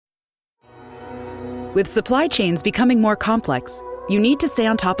With supply chains becoming more complex, you need to stay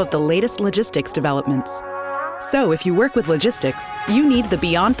on top of the latest logistics developments. So if you work with logistics, you need the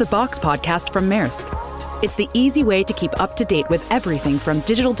Beyond the Box podcast from Maersk. It's the easy way to keep up to date with everything from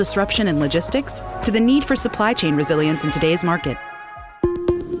digital disruption in logistics to the need for supply chain resilience in today's market.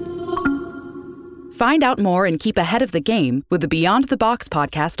 Find out more and keep ahead of the game with the Beyond the Box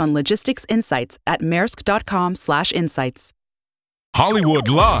podcast on logistics insights at maersk.com/insights. Hollywood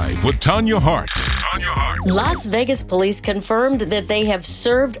Live with Tanya Hart. Las Vegas police confirmed that they have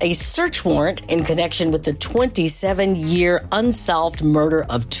served a search warrant in connection with the 27-year unsolved murder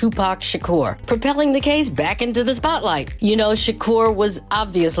of Tupac Shakur, propelling the case back into the spotlight. You know, Shakur was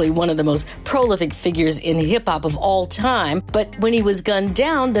obviously one of the most prolific figures in hip-hop of all time, but when he was gunned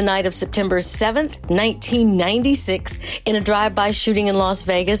down the night of September 7th, 1996, in a drive-by shooting in Las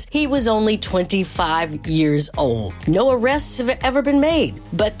Vegas, he was only 25 years old. No arrests have ever been made,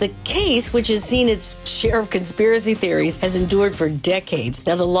 but the case, which has seen its share of conspiracy theories, has endured for decades.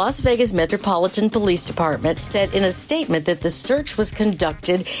 Now, the Las Vegas Metropolitan Police Department said in a statement that the search was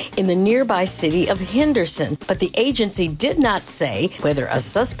conducted in the nearby city of Henderson, but the agency did not say whether a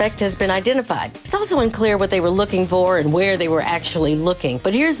suspect has been identified. It's also unclear what they were looking for and where they were actually looking.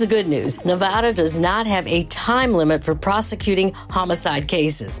 But here's the good news. Nevada does not have a time limit for prosecuting homicide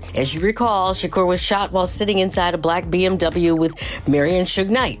cases. As you recall, Shakur was shot while sitting inside a black BMW with Marion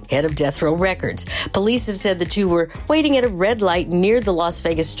Suge Knight, head of Death Row Records. Police have said the two were waiting at a red light near the Las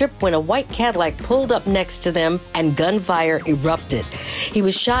Vegas Strip when a white Cadillac pulled up next to them and gunfire erupted. He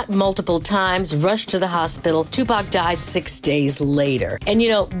was shot multiple times, rushed to the hospital. Tupac died 6 days later. And, you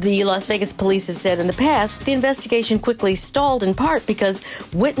know, the Las Vegas police have said in the past the investigation quickly stalled in part because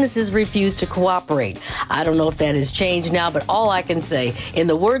witnesses refused to cooperate. I don't know if that has changed now, but all I can say, in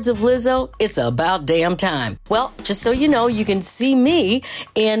the words of Lizzo, it's about damn time. Well, just so you know, you can see me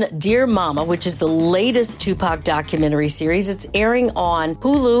in Dear Mama, which is the latest Tupac documentary series. It's airing on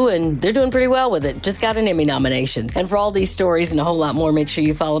Hulu, and they're doing pretty well with it. Just got an Emmy nomination. And for all these stories and a whole lot more, make sure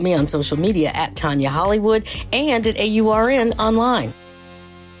you follow me on social media at Tanya Hollywood and at AURN online.